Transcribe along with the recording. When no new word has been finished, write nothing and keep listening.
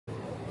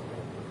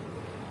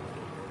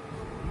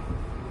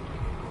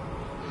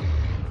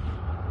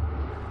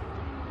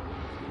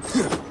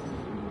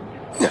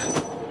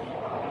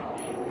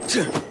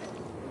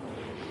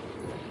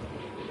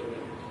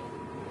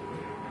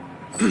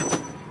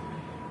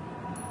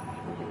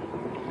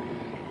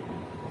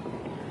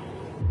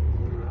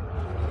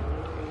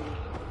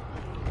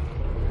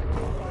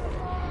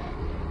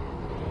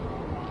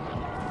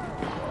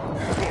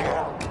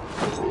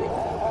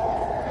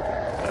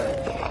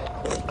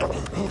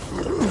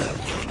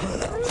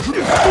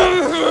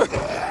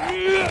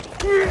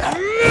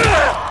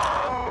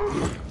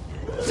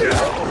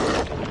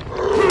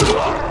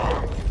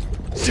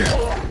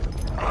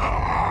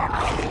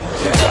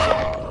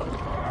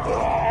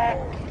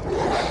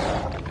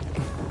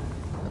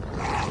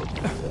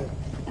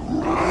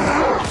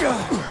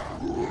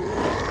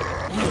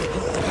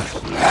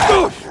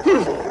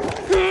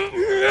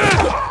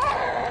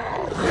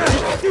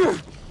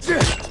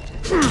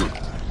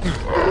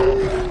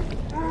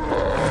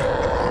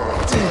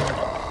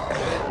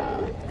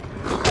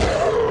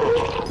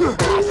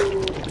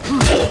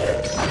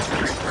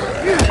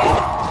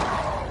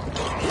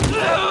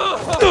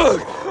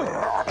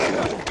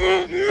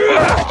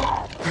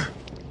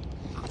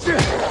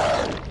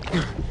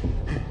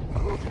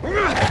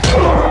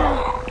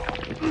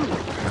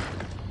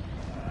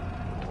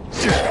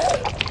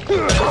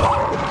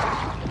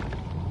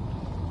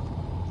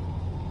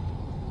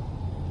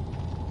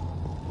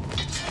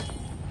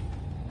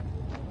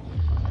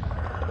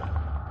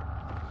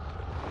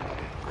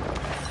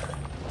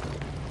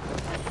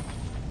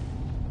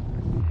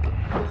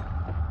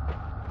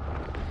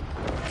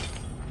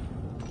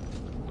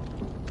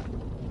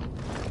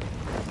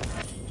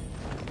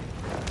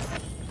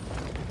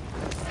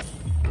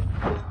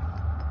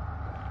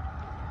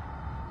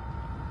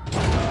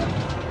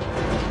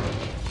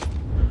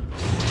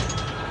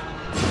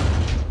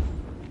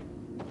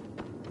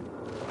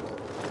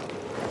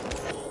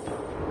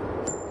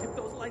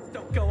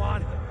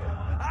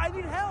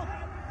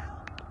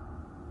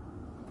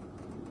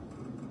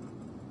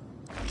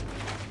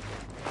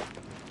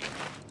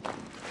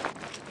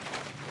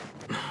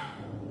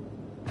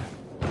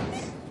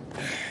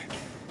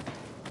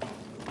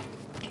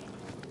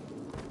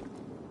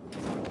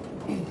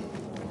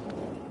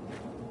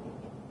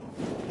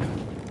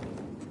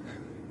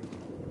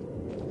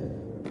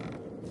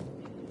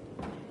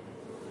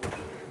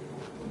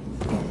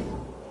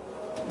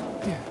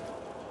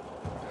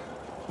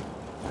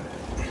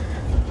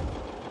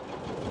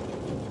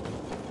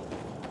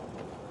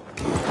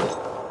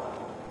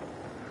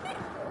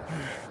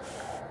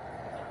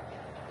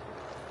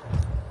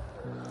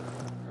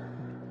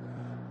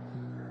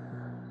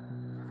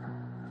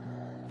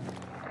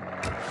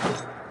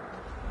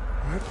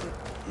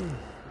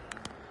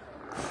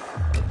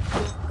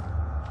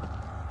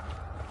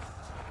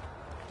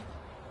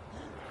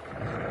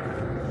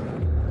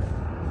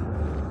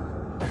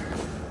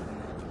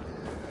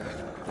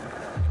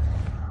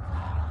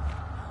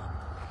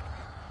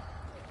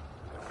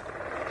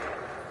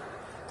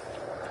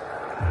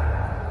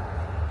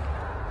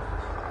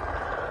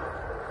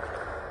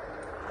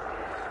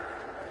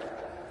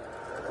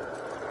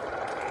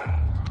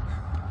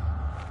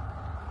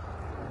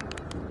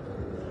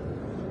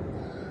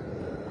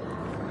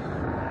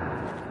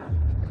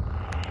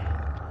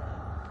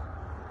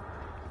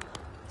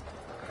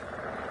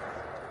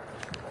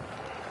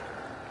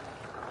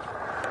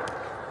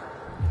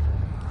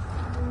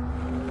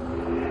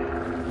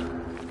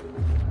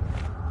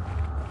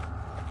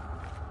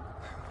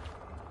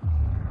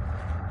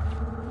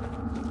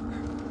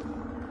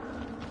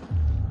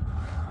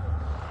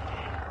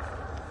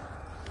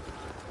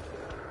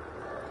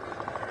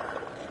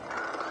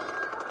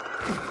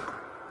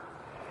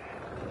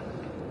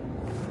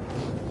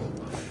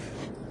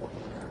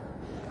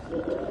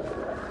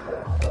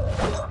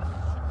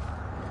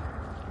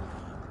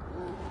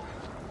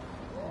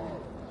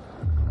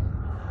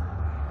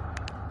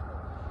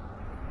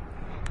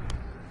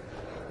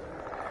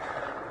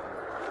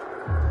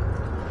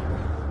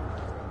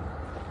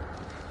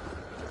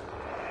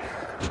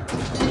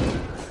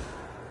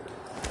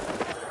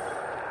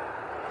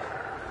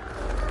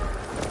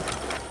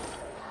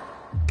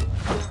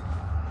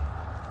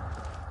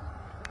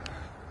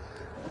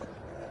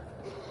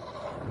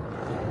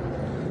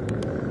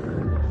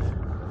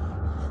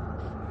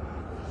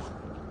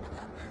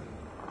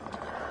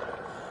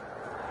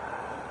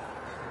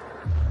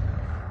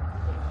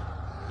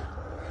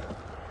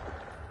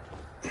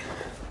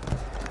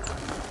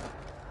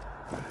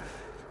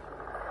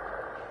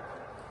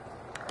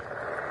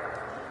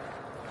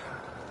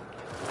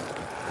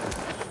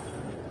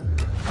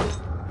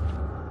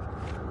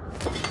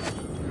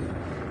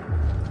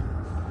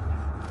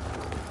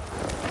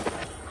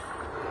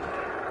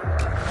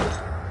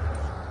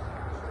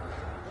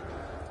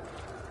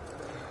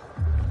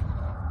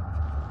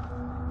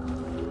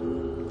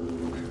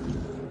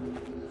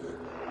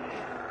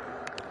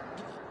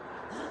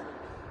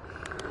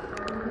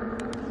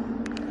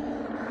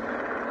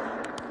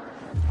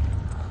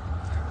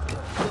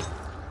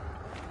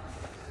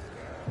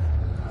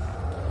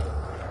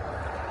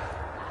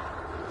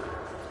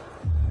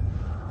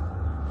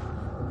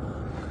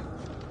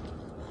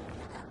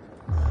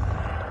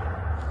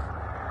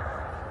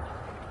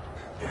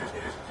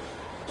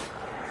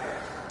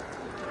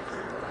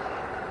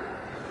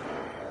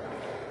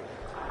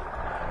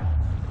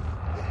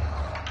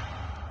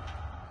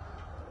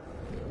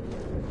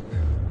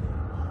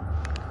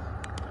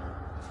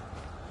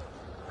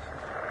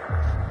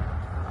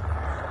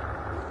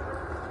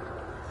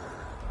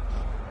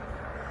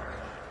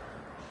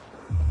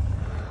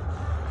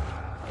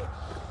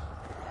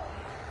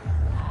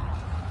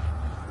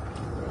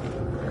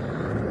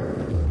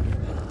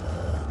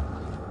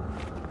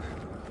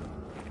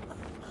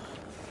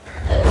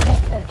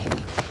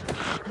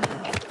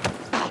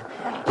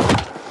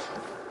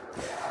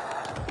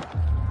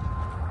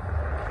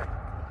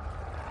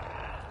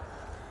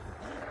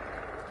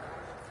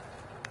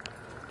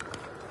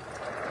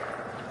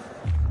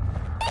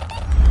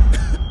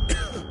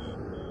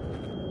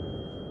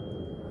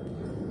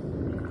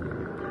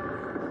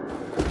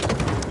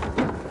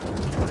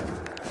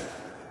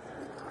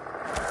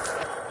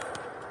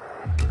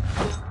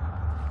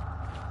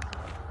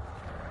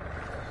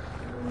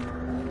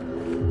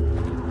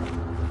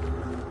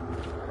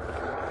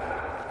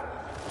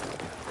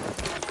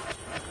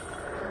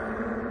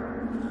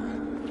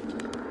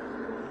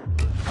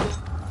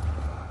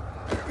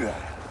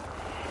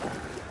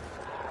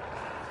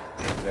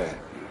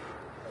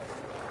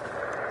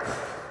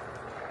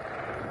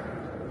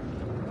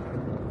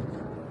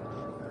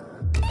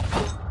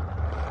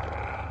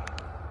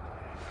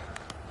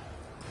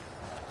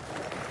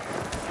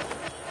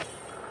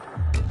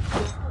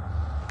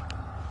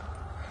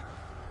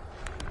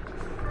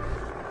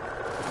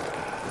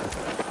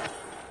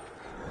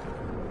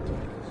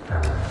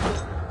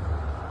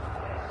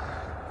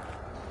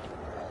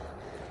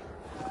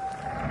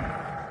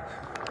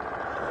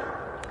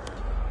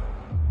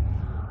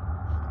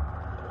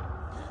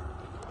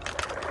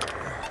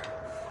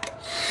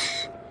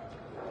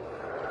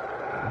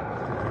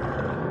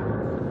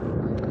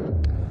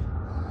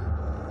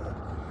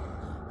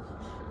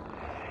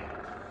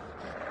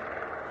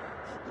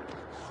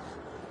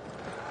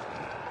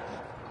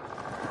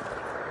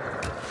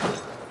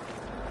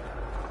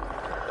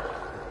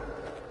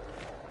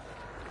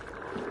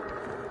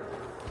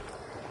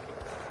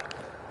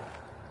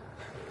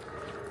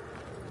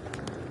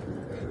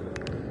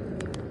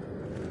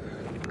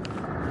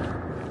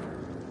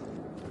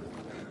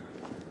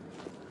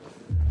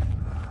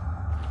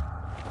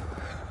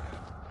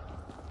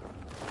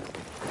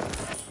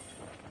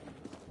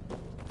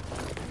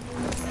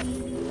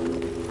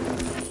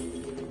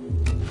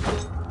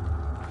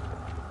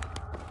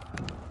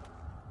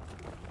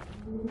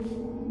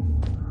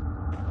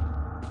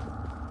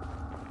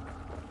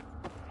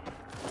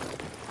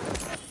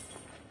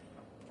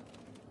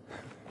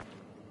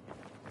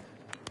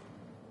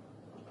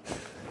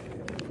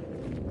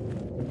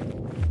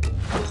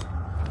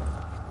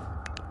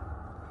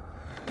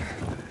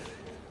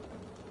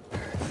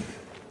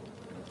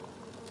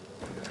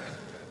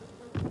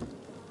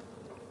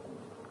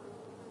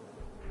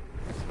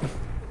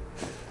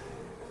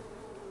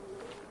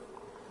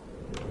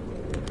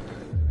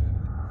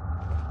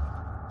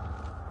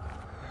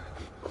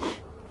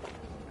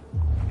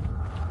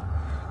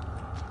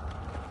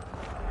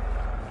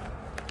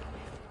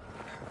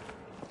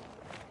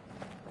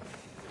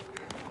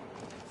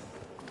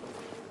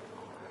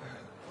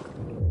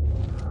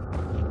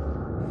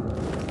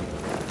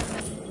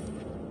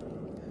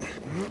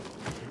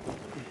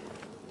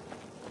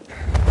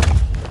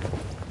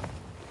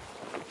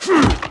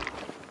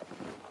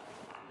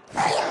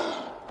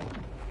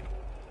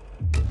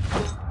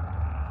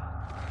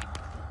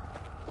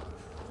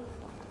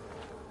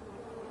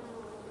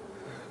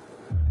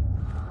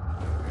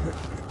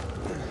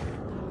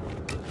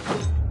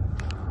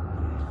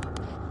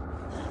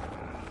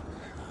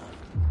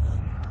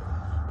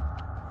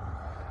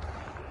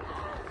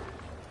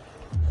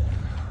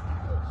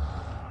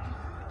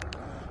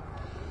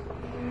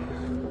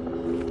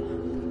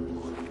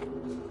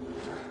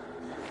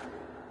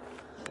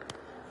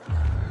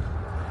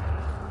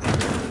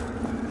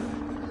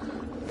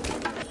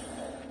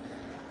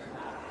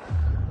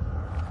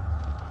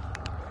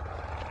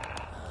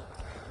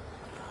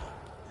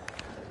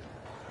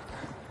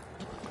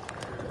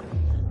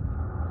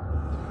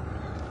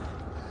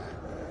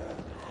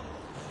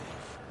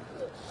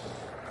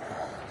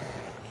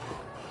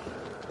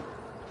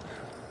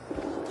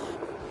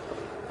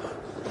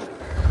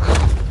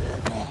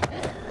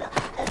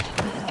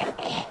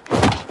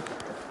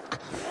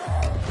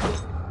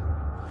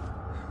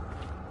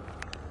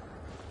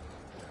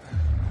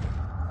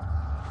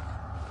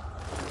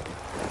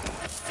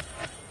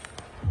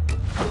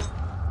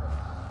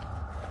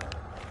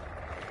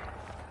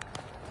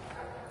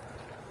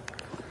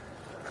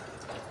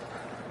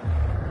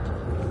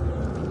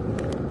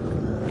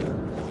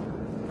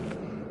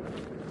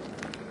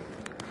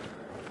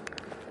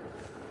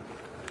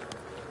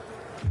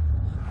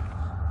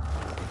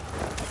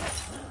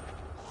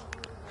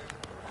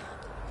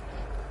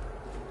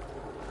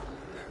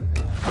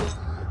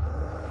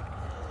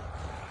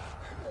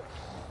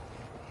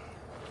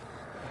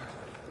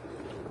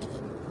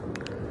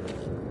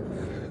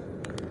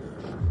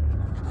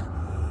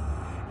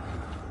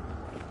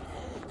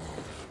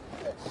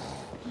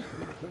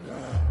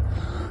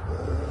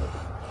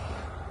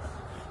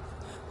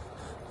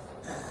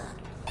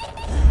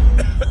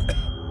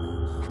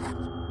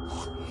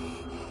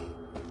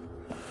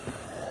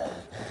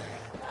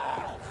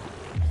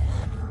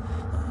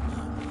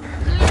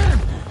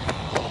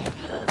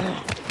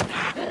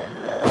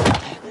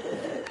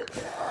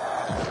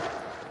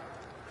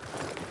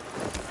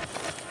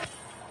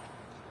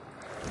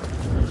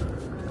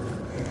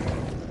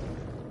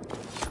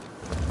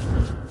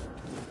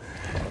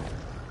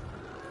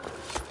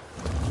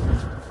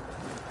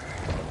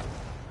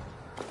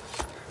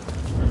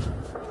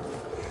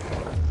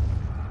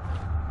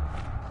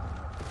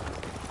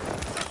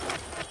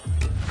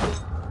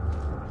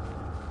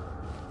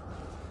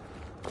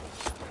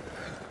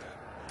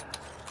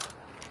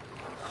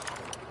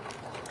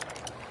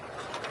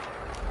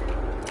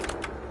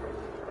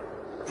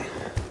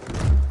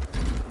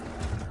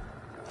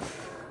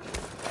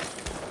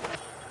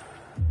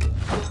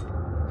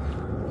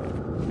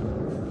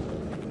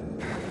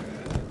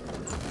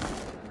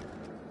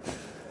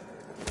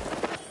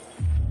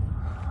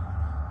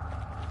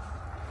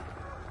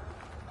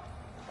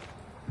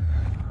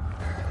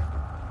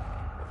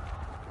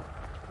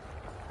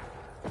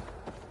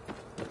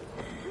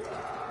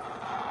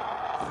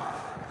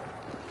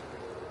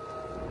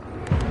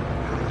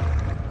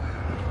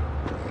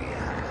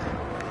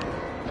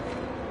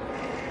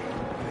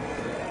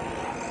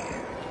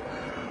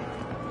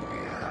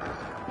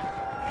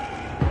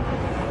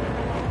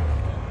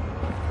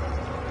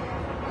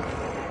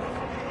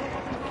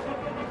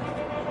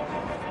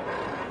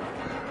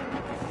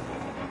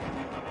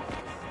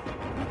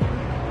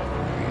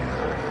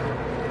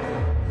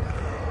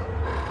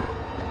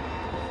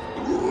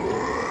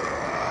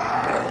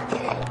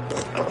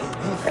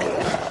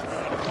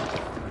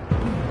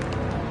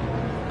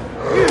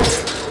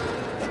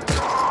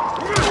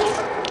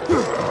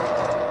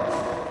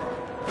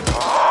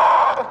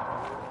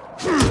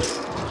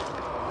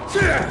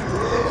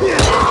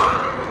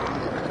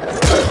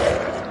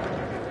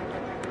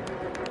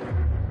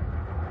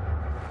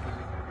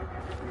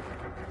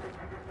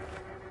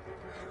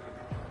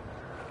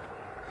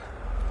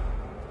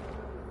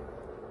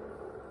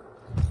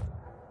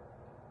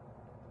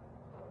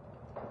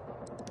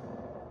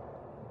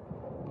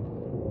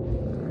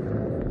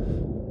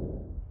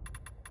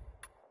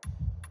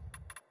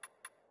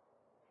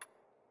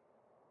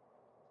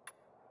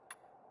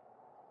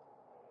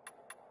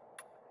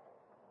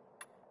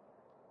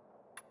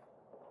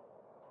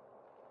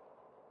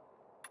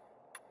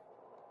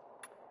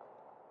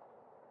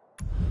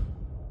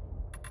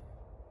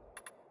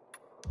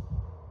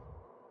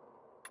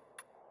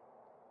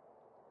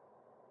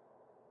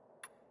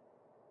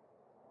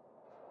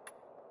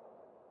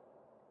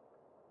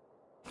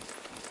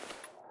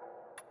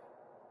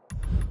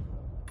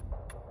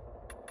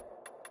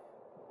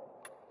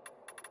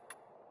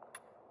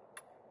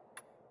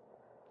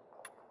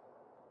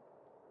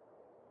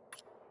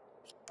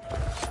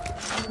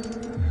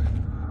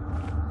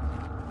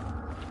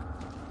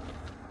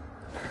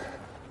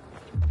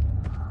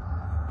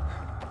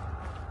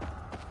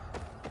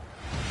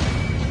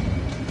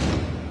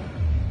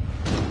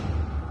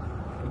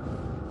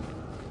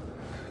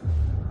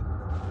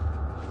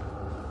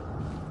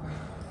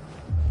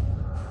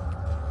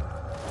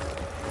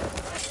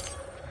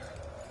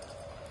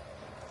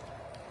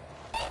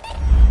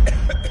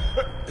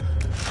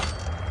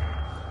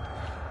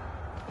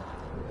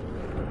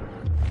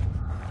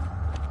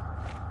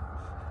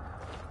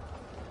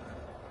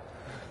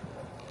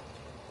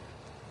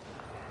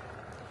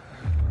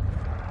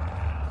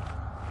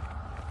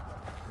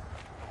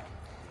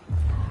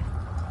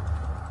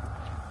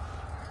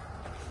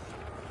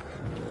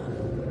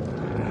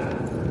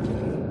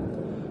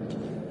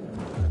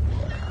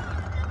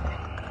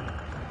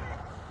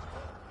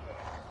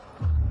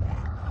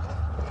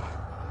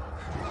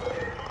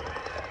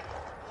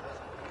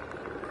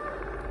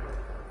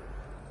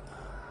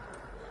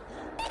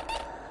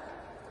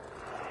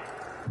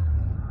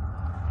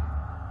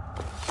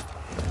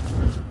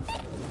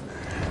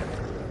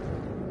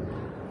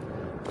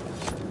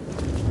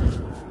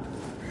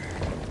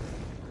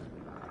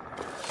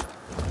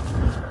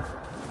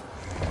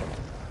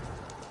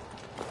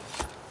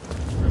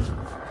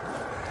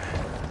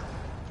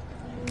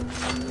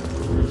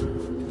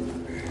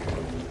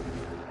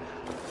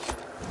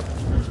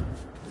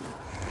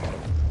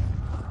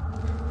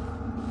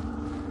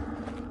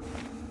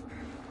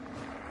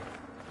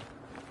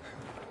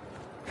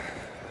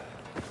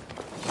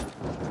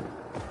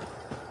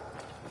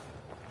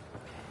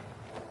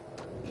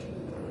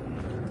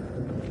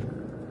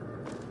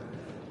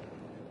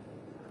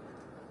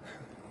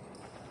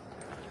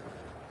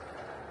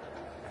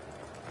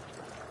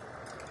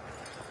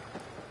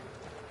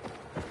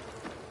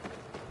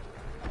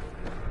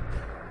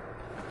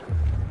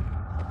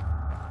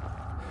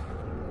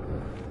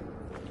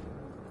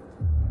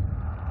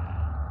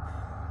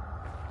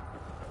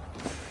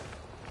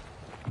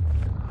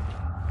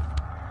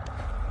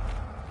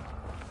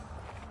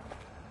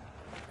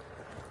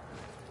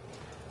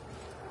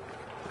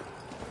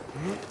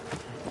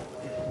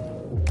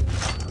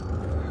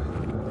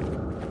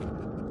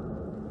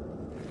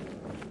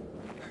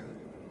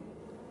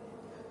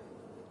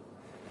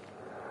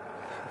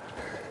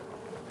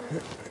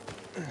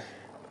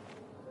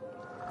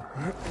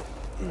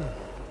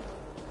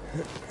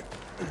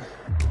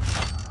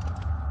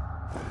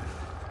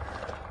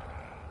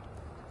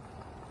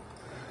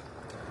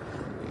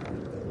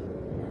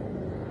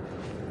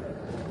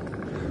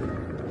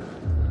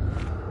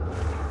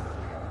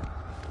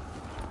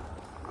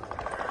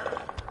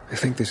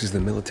think this is the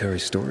military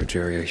storage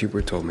area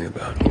Hubert told me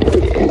about.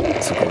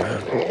 Let's look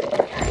around.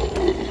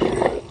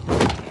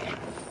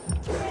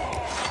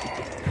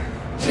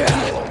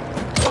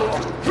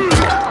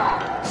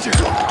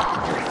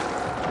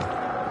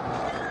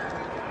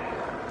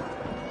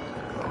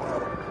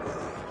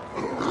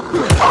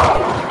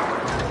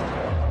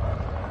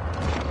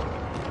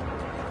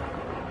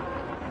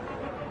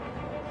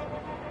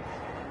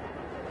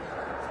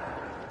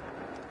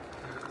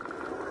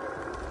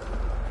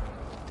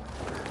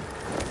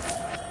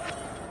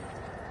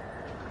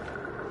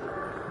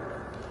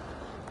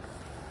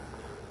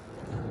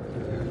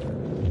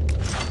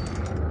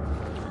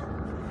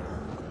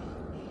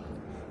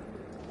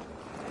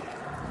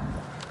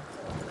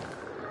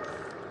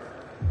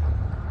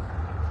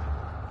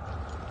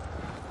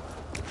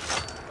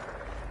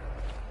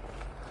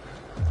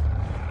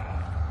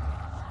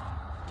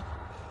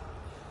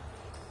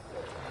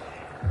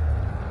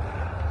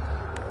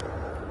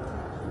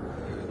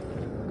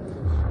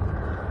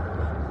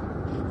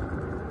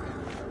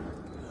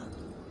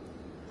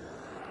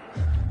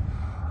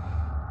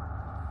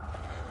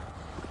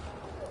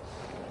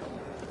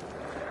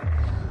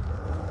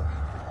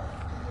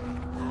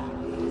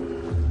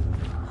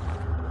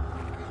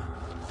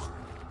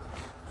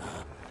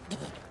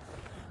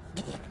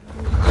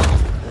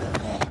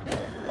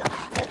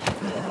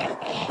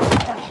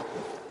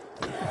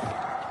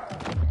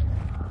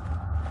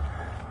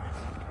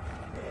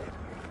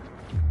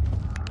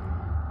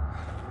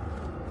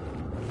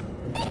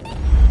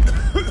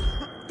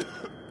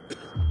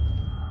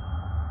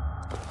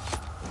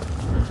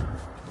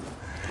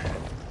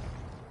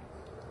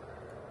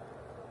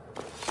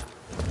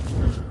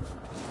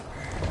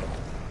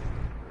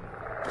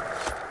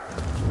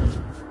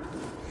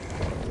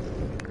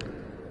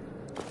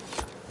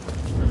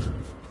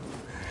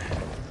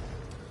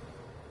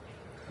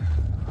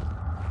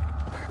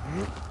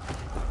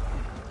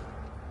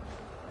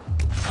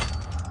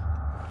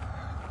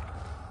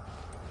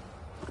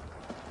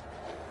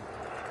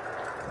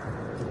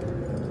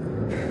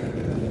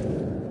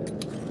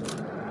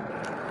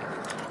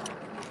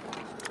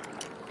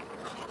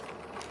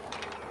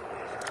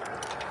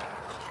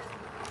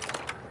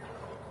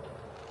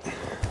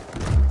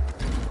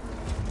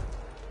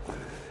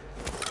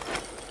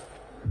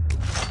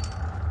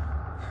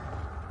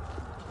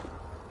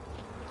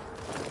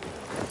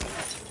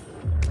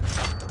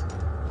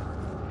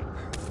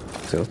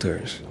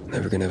 Filters.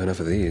 Never gonna have enough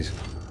of these.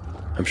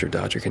 I'm sure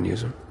Dodger can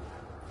use them.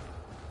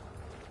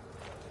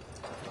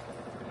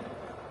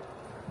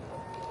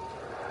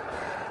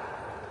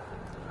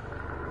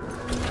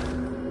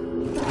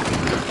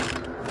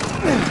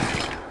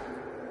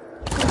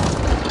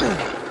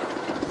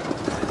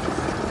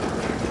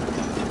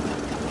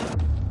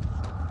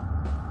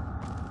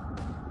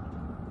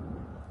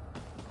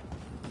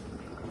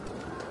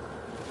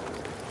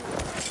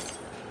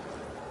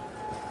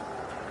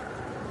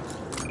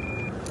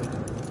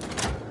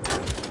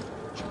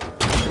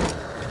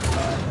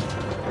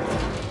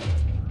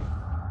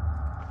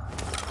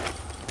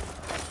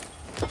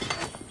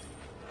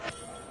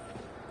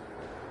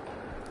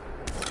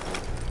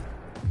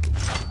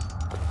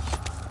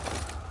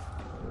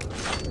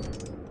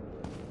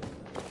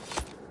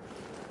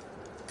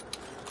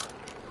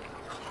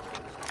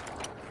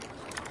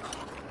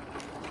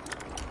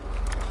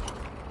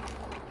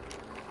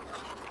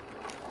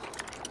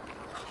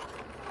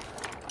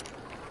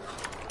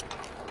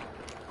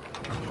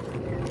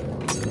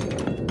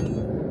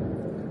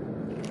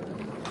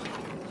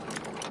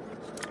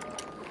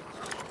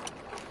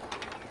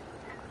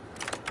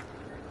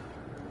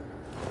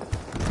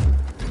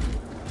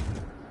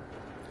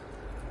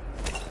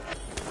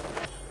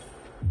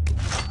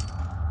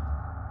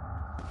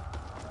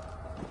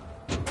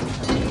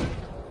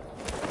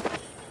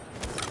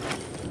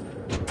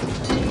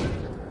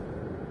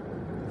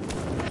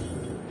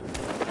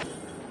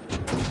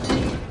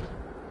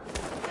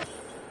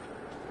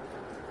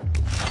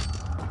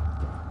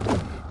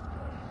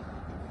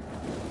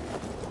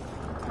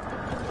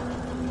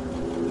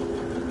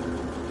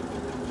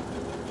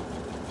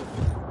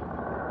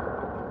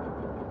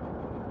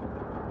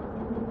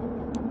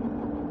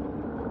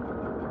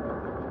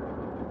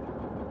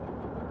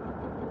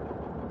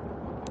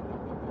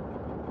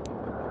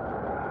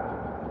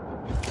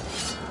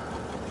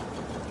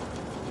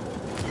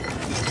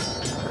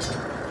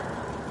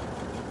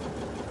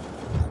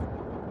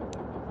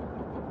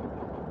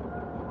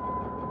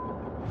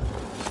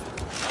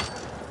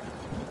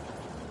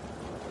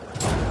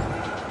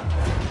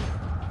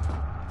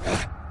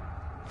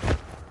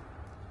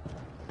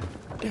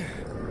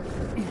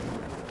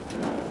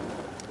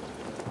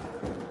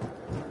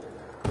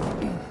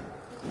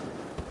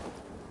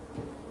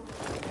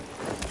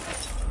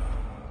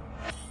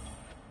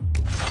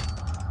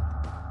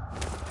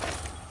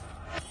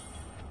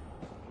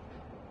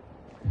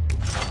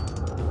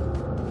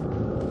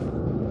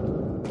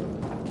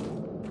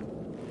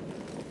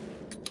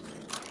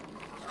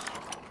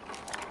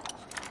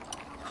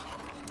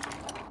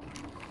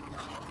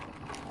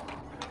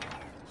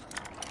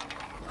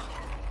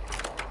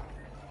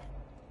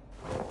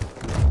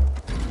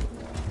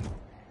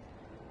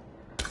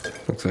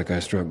 Looks like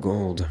I struck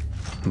gold.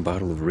 A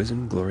bottle of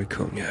Risen Glory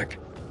Cognac.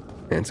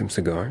 And some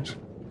cigars.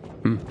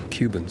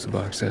 Cubans, the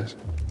box says.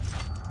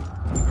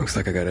 Looks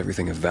like I got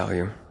everything of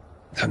value.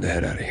 Time to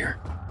head out of here.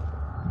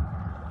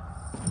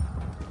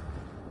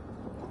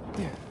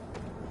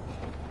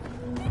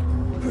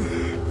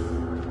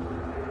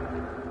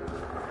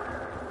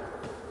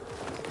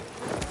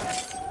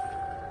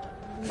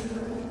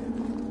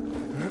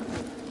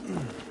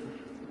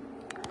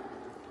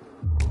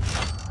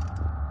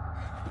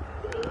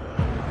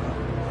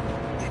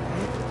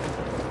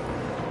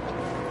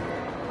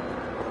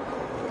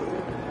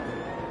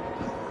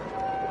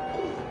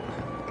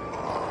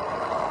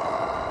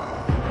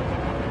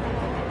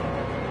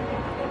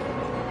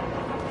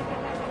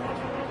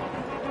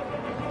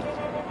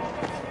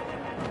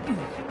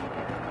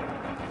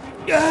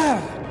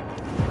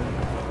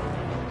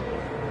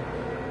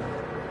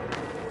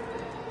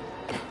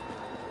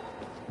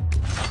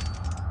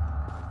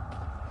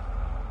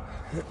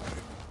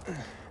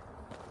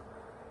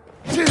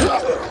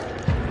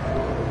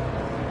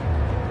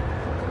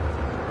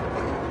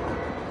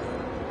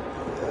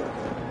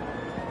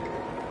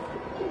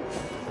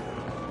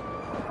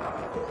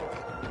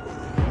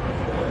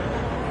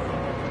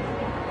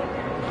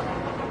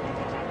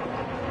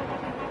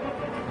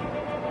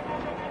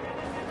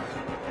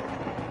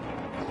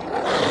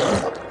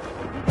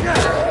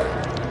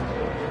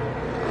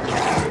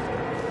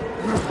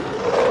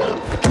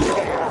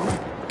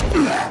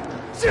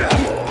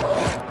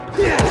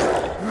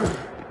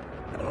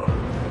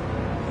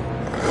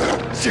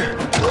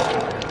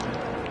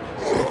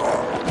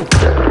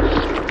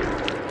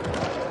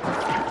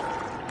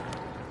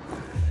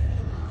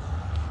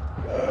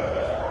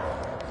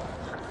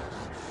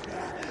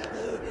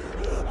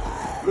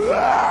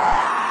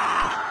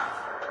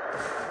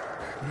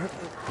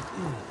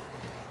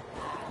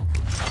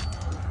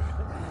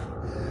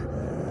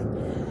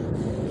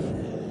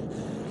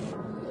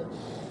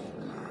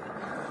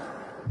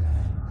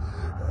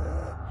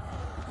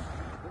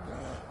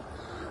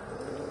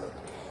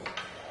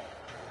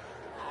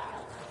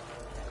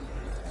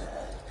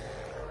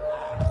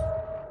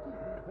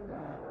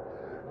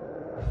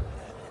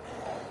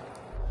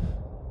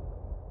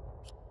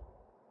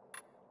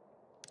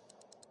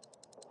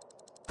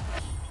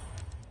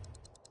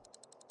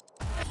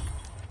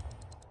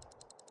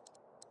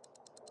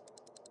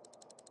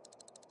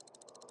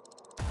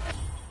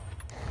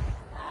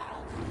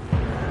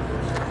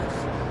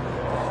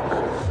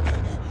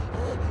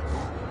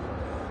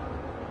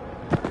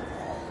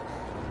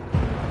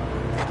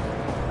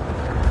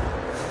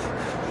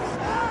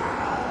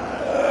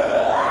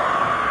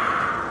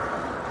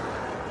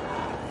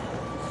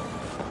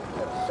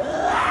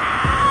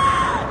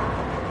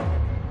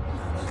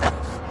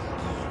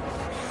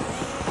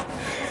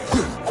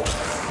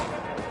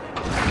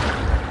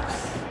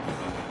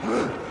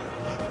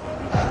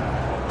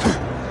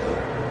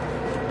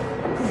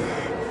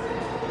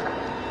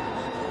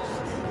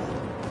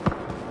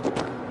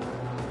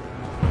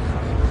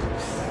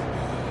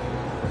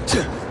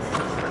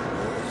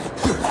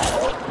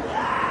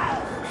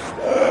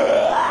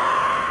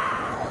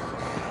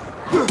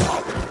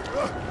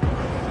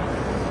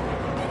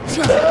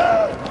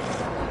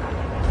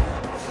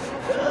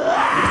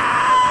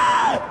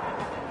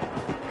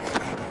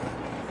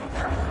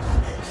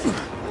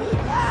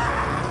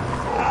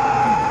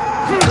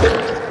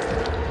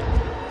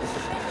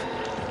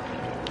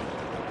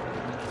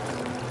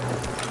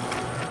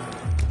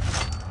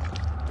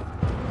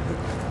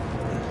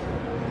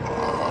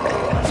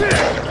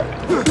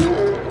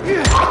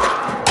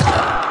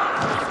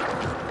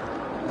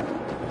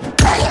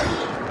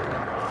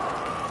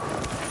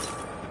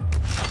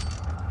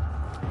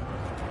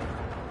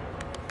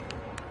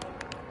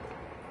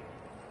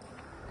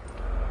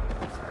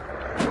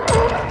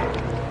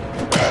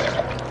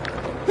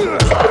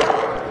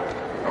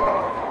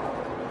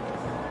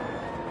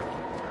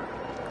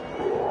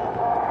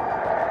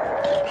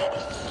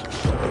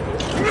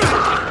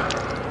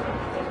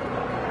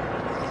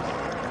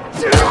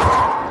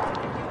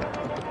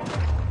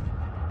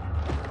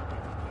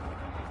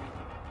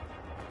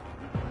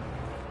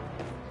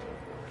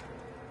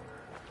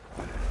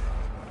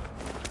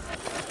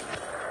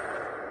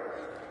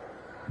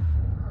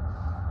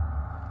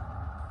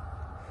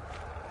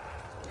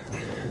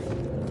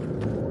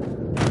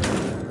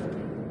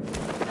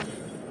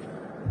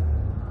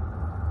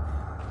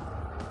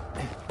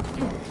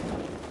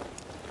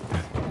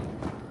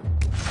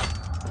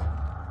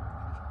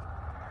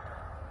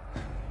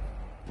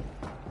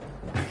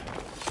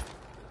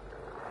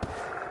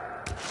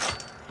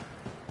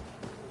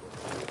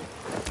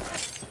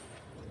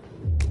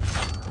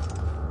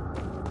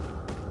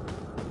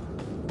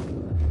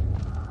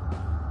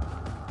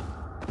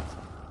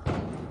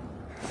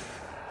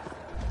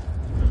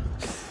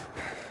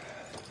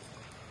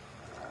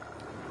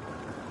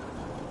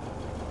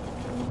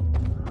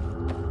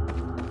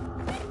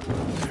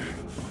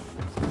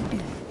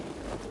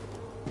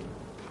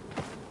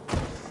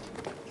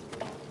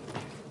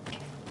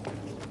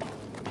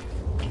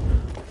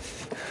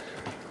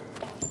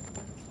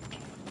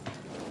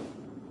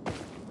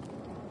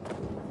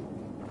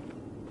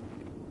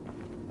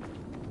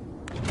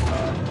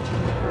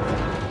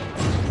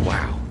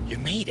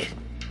 made it.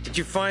 Did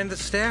you find the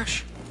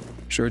stash?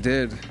 Sure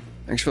did.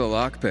 Thanks for the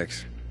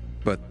lockpicks.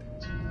 But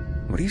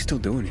what are you still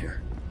doing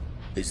here?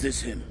 Is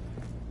this him?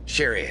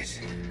 Sure is.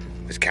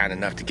 Was kind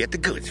enough to get the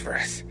goods for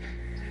us.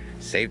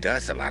 Saved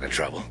us a lot of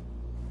trouble.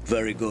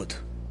 Very good.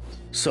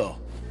 So,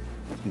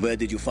 where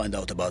did you find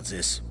out about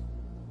this?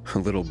 A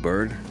little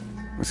bird?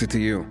 What's it to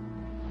you?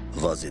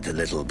 Was it a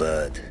little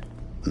bird?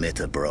 Met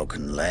a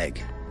broken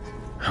leg?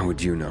 How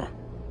would you know?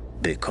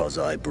 Because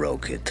I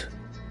broke it.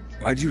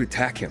 Why'd you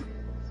attack him?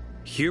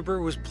 Huber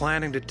was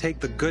planning to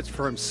take the goods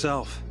for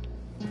himself.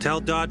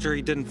 Tell Dodger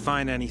he didn't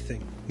find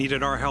anything.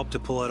 Needed our help to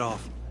pull it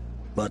off.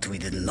 But we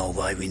didn't know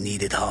why we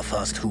needed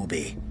half-assed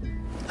Hubie.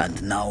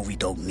 And now we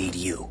don't need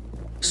you.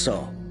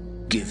 So,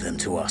 give them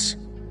to us.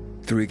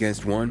 3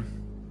 against 1?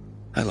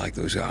 I like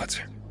those odds.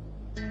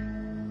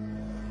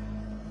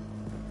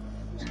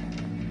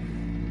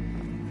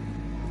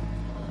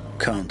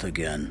 Count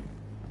again.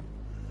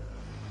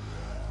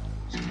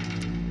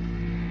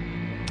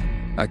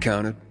 I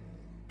counted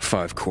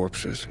 5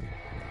 corpses.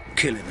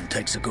 Kill him and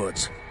take the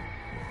goods.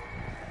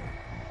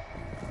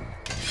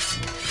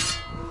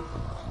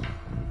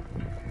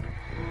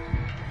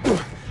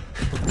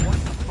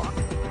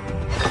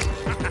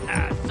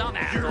 Some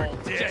asshole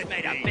just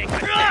made a big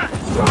mistake.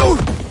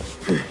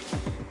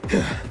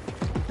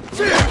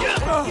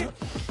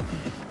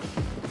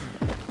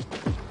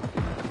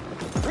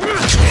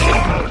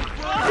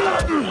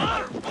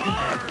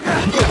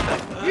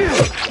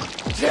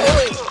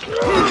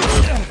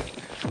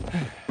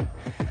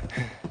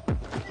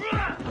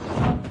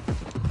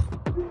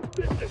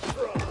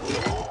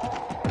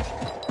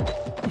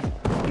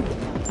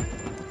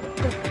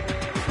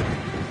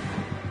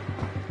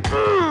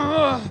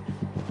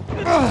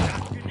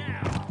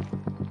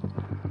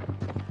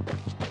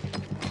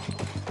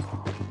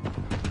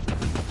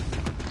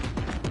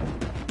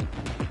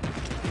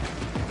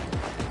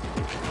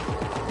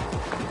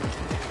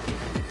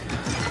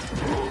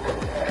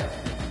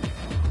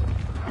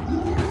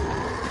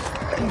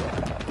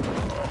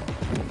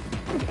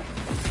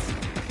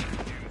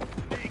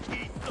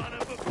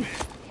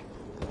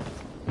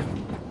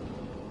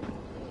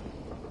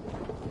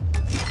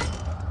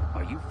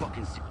 Are you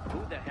fucking sick? Who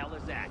the hell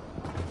is that?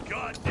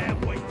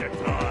 Goddamn waste of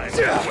time.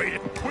 Wait,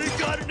 we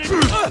got an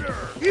intruder.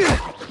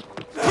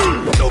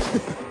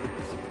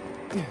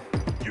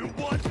 You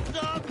want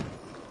some?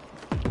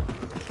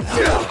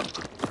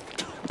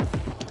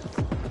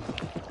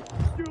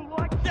 You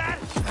like that?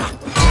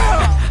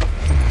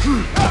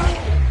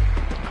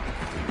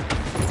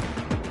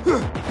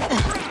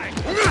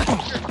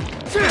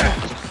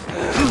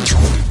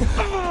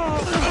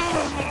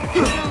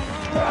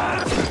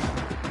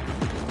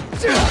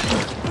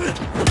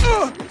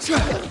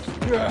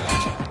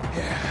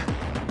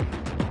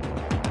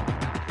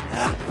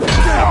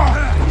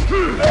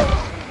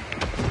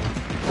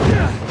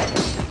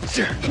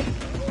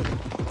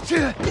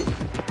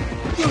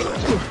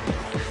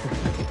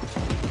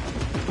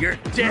 You're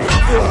dead.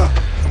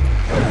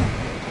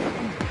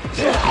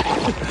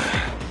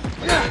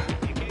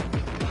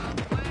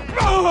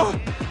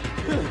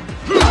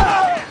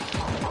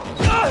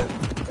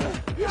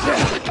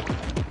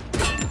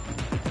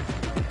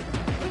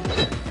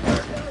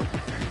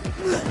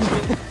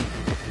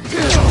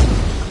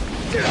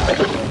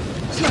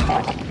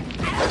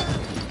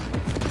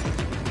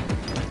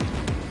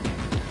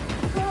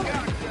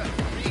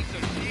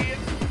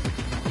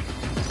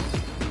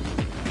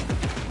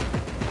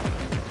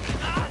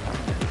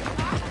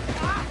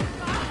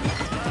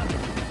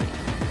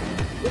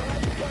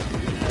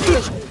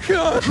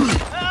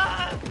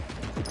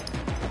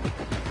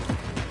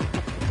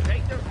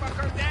 Take their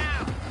fucker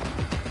down!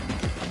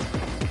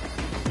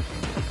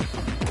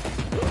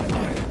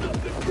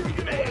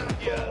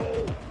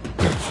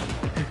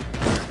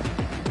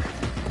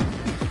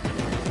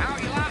 How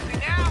you lost me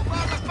now,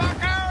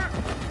 motherfucker?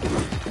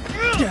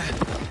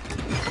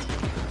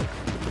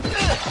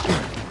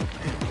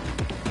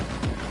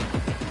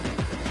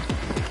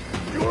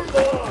 You're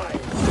mine.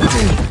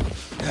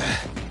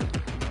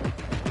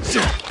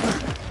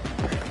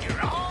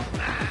 You're all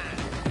mine!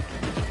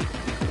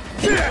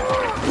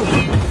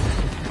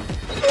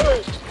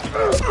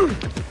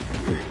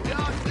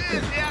 Just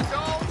this,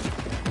 asshole!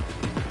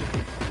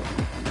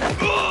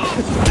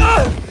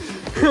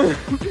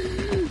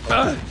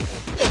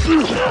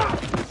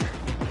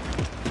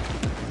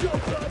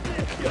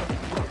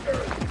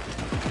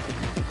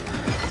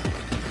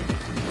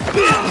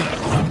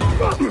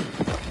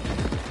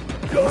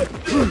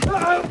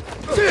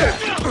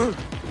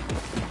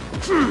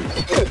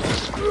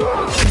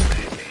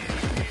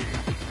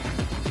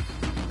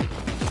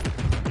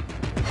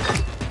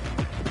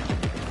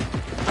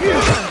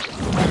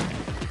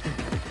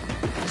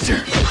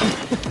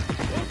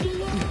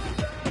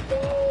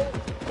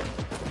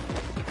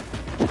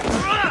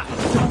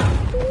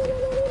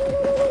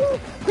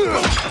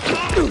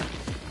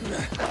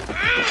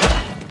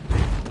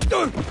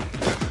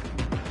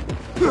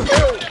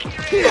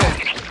 Yeah.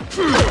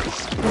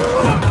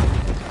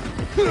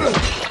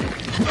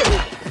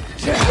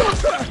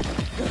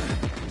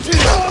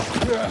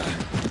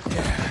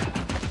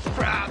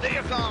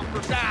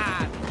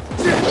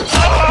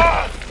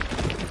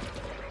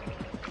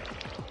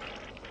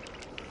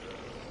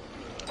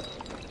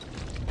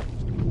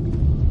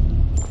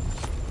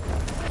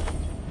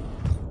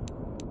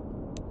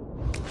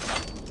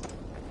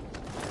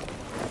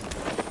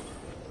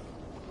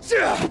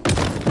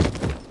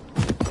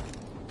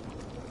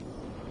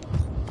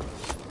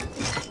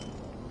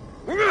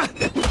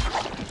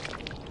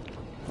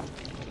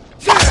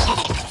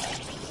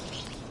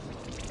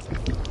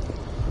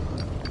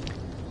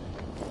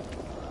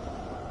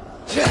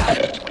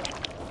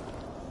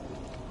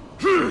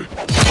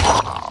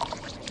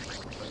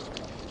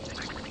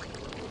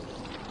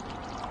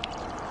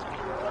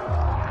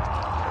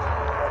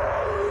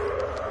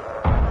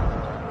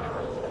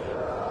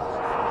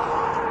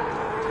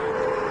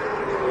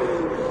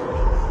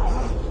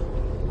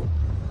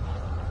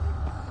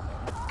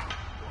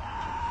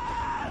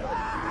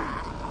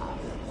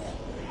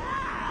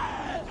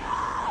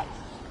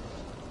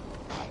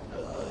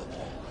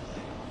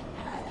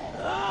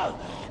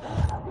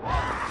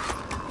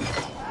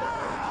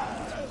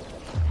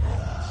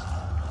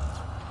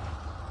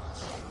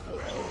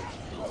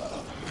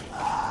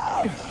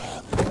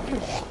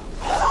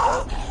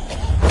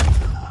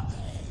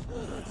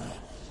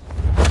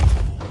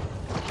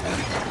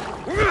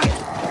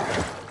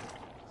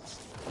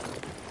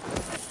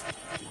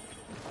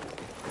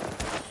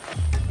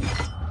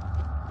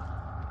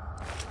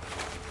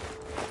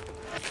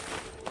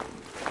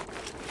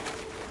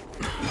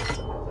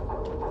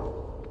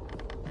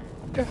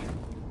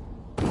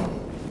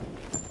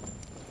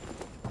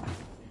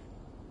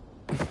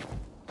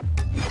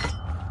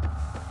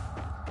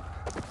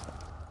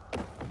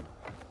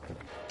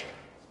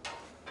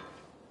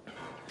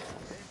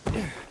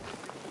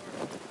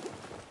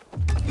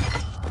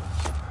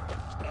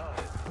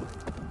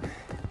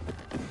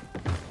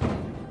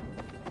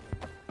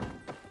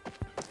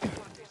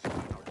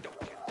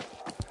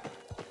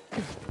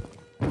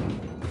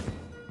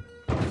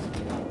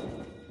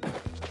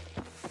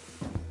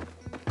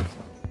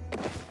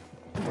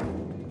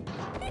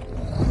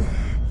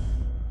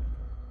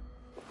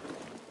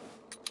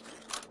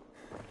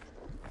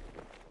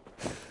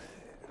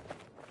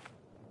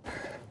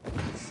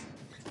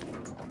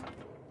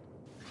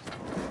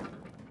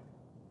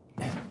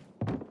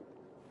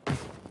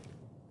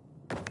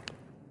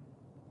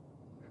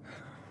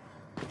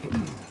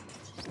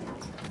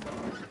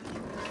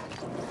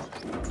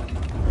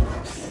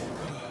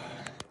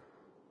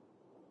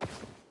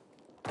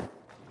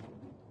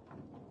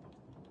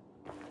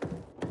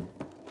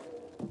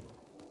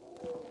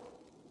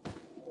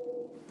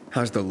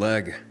 How's the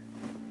leg?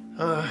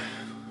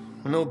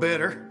 No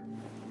better.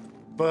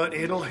 But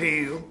it'll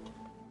heal.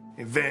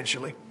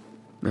 Eventually.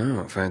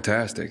 Oh,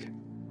 fantastic.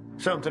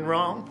 Something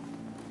wrong?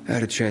 I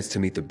had a chance to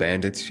meet the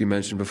bandits you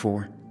mentioned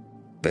before.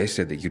 They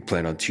said that you'd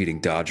plan on cheating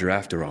Dodger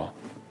after all.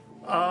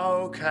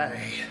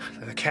 Okay.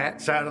 The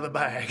cat's out of the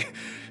bag.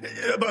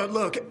 But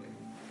look,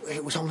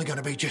 it was only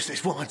gonna be just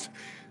this once.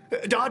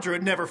 Dodger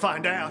would never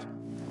find out.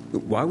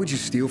 Why would you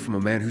steal from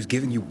a man who's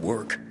giving you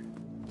work?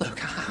 Look,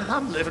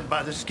 I'm living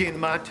by the skin of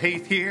my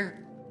teeth here.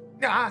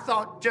 I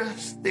thought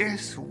just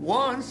this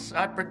once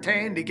I'd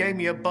pretend he gave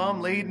me a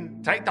bum lead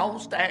and take the whole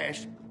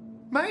stash.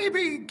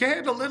 Maybe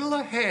get a little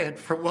ahead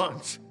for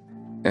once.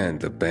 And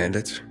the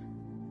bandits?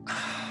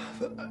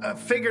 I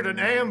figured an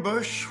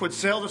ambush would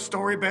sell the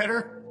story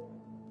better.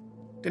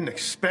 Didn't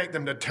expect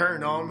them to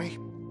turn on me.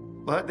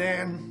 But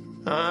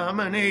then,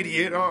 I'm an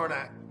idiot, aren't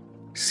I?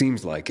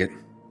 Seems like it.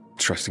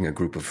 Trusting a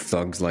group of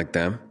thugs like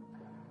them.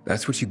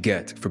 That's what you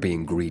get for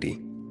being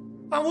greedy.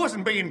 I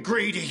wasn't being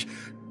greedy.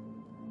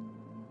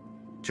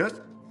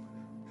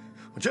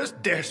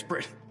 Just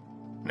desperate.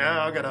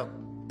 Now I got a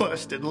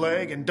busted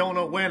leg and don't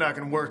know when I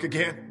can work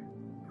again.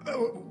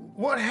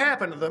 What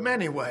happened to them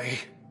anyway?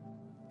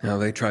 Now,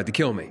 they tried to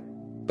kill me,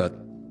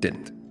 but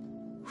didn't.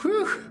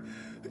 Whew.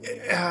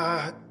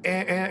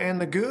 And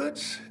the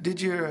goods?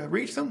 Did you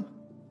reach them?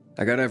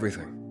 I got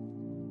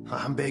everything.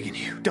 I'm begging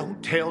you,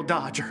 don't tell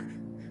Dodger.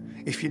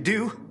 If you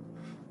do,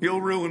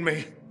 you'll ruin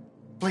me.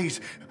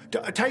 Please,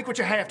 take what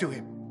you have to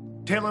him.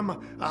 Tell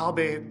him I'll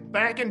be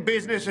back in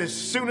business as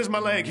soon as my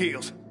leg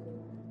heals.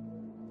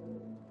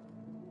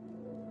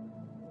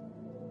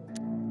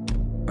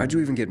 Why'd you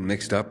even get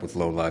mixed up with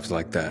lowlives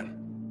like that?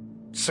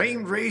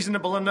 Seemed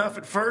reasonable enough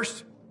at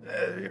first.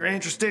 You're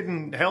interested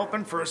in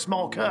helping for a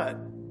small cut.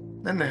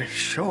 Then they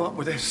show up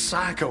with this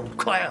psycho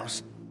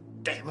Klaus.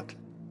 Damn it.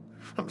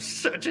 I'm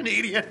such an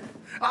idiot.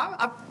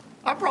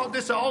 I brought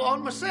this all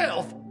on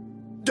myself.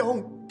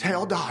 Don't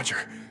tell Dodger,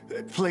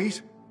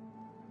 please.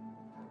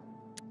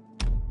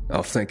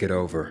 I'll think it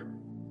over.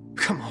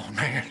 Come on,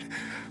 man.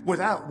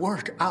 Without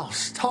work, I'll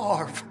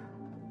starve.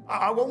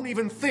 I won't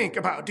even think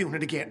about doing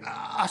it again.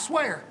 I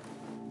swear.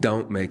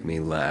 Don't make me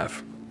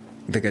laugh.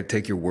 You think I'd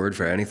take your word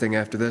for anything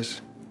after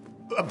this?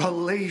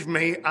 Believe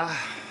me,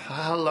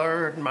 I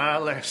learned my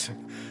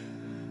lesson.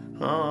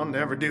 I'll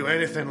never do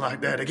anything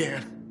like that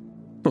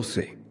again. We'll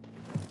see.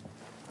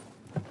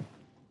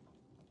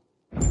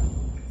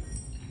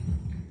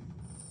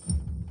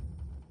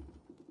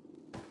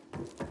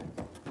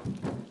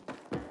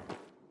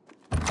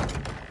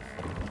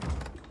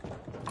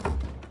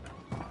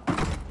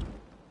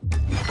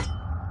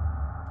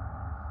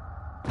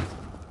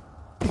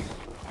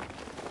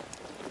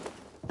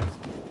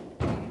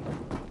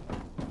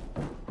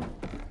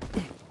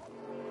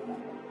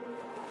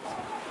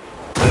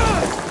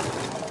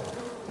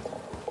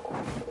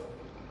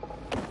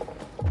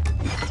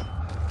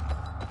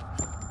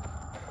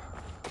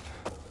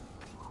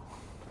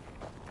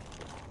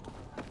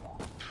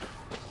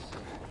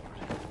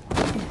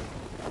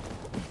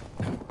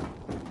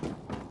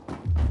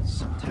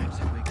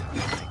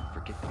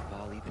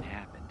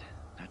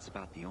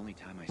 The only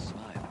time I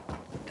smile,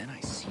 then I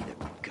see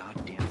the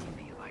goddamn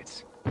UV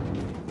lights.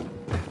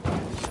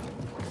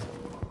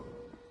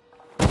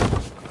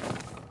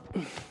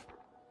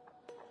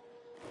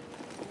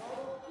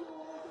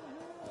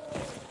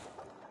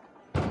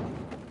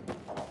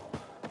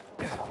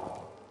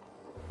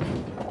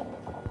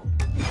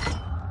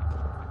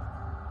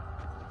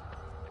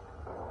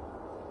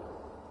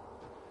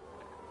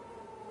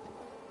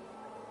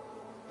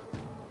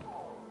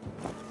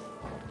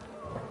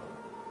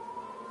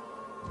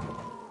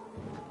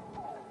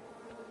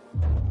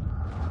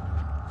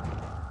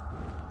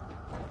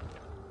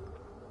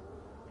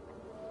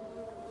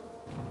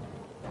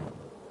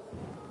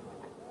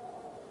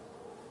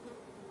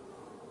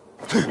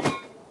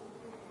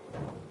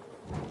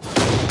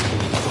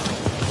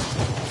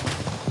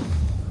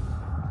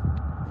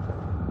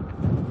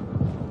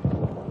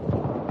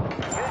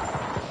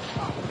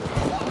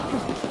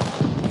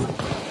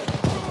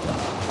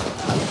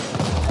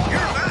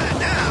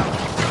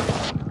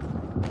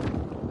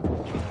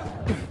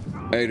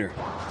 Aiden.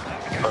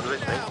 I'm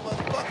listening.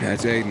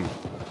 That's Aiden.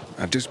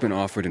 I've just been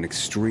offered an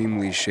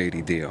extremely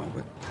shady deal,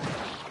 but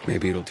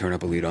maybe it'll turn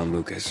up a lead on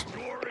Lucas.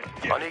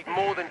 I need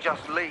more than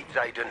just leads,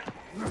 Aiden.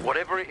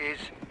 Whatever it is,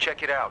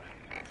 check it out.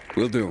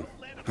 Will do.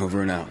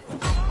 Over and out.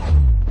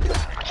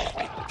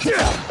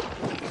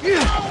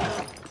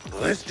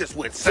 Let's just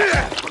went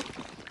south.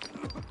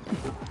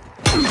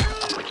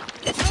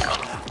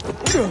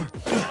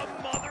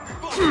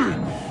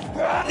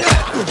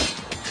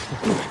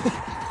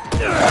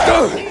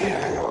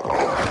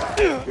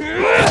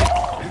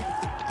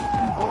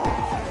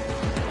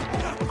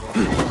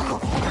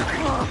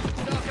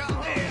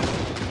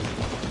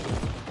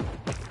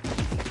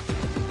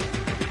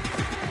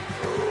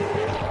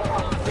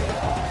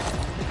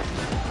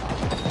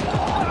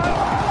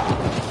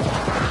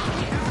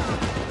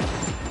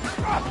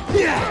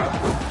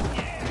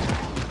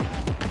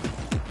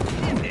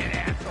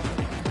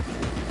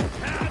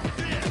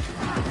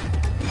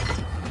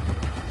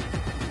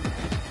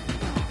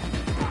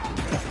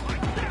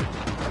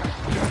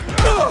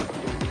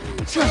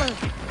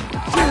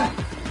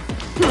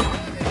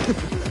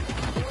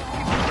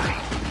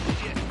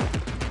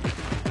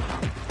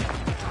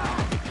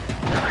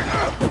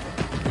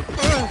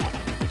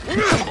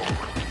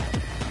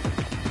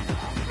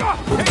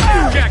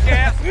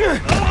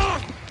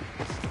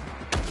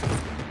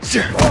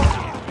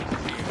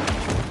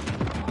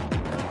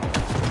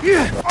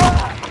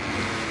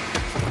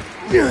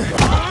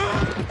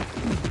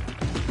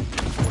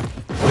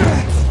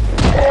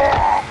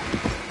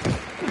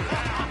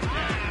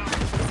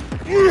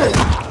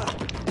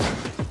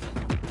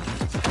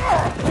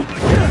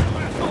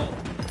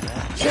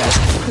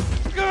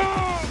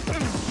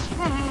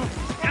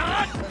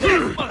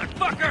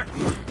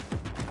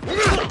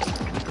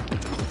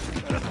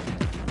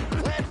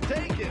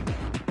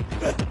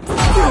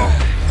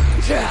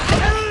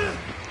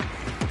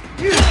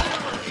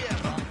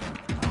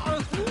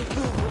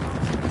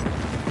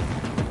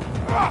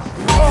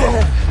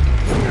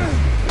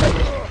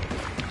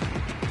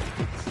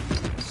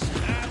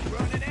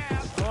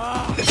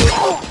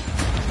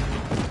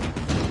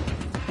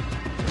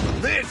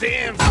 This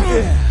ends.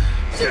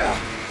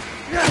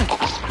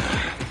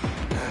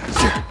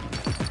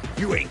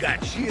 You ain't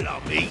got shit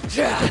on me.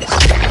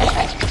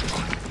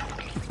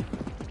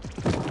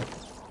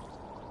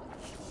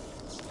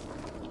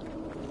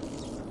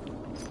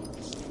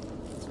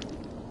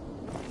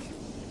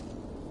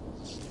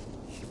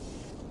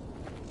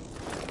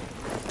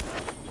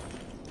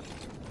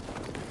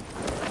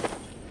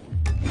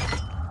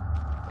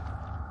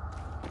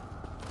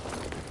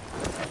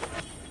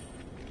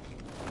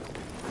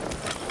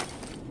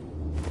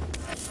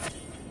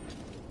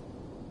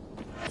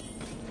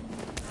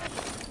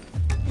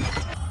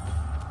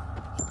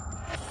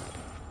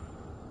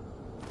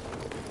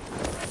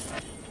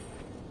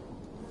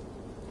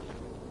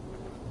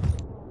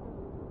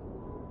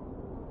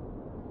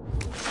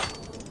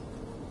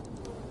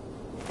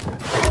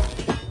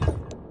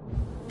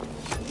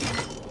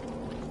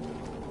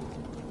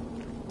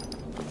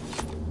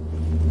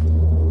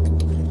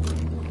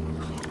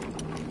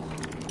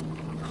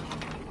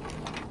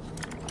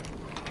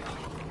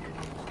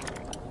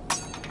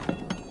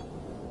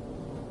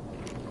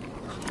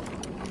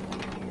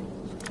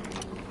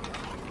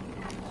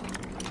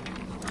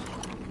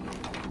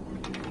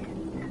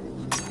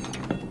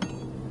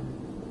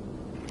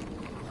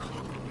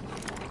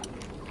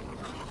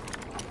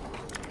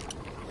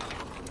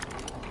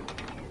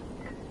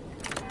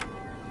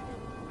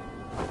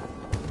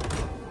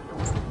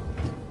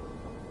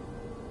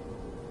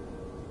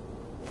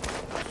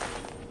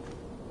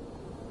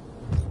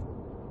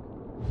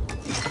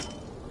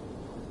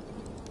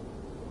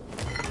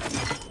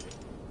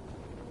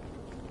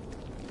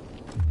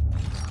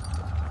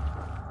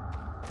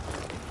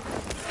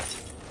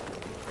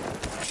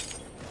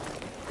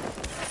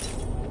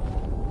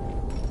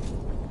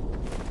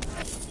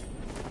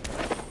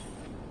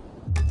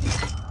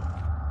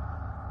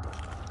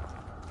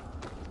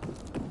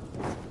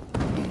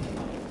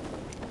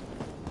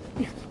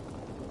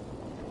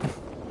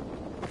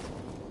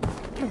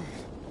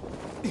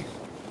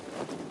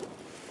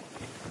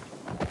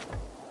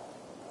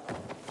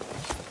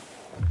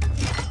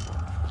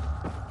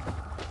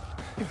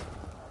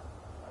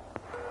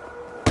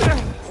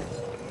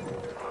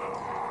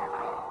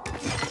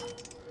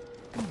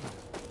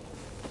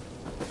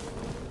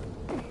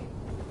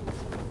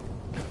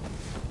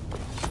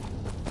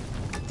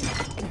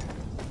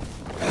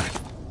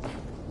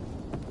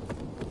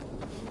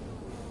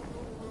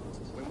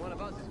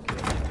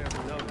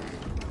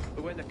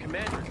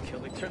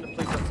 Turn the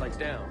place upside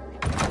down.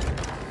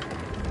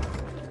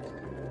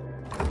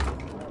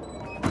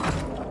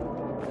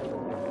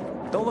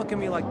 Don't look at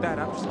me like that.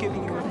 I'm just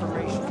giving you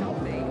information.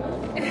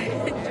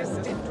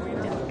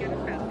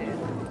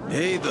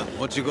 Hayden,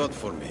 what you got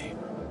for me?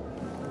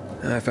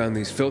 I found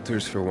these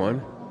filters for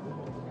one.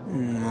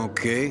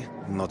 Okay.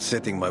 Not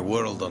setting my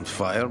world on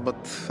fire, but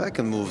I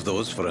can move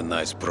those for a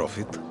nice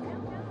profit.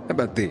 How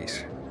about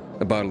these?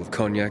 A bottle of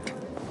cognac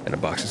and a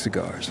box of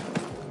cigars.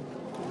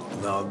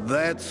 Now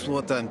that's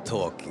what I'm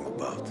talking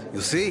about. You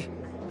see?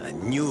 I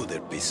knew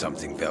there'd be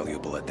something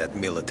valuable at that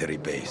military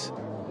base.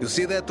 You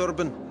see that,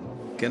 Urban?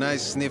 Can I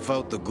sniff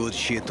out the good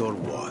shit or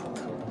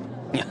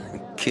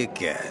what?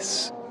 Kick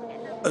ass.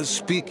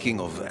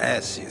 Speaking of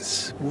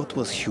asses, what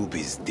was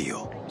Hubie's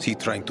deal? Is he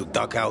trying to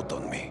duck out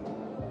on me?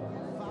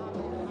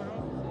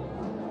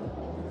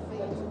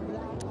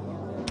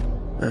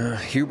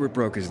 Hubert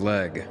broke his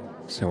leg,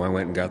 so I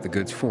went and got the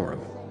goods for him.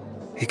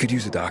 He could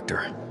use a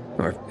doctor.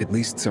 Or at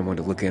least someone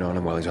to look in on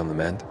him while he's on the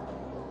mend.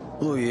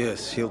 Oh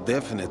yes, he'll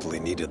definitely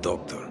need a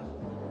doctor.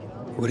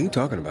 What are you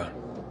talking about?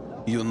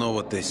 You know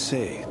what they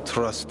say,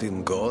 trust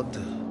in God.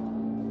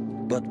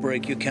 But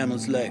break your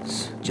camel's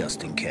legs,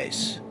 just in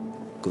case.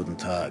 Guten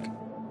Tag.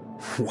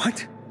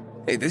 What?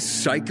 Hey, this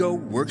psycho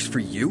works for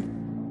you?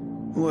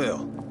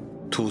 Well,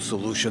 two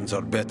solutions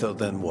are better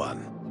than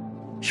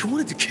one. You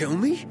wanted to kill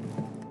me?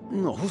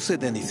 No, who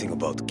said anything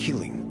about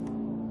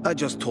killing? I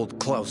just told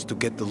Klaus to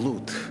get the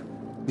loot.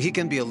 He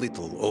can be a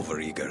little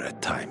overeager at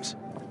times.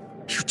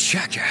 You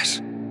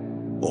jackass.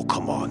 Oh,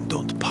 come on,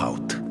 don't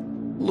pout.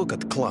 Look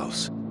at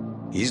Klaus.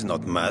 He's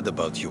not mad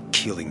about you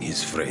killing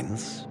his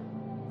friends.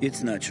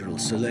 It's natural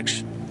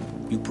selection.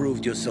 You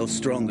proved yourself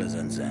stronger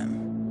than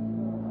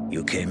them.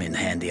 You came in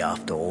handy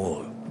after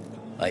all.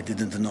 I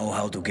didn't know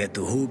how to get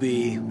to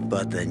Hubi,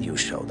 but then you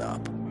showed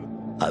up.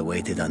 I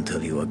waited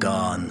until you were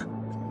gone,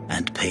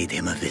 and paid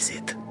him a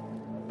visit.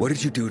 What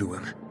did you do to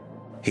him?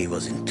 He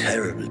was in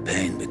terrible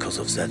pain because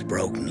of that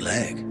broken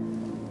leg.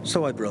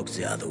 So I broke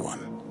the other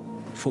one.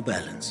 For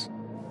balance.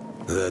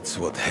 That's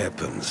what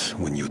happens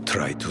when you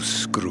try to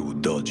screw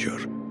Dodger.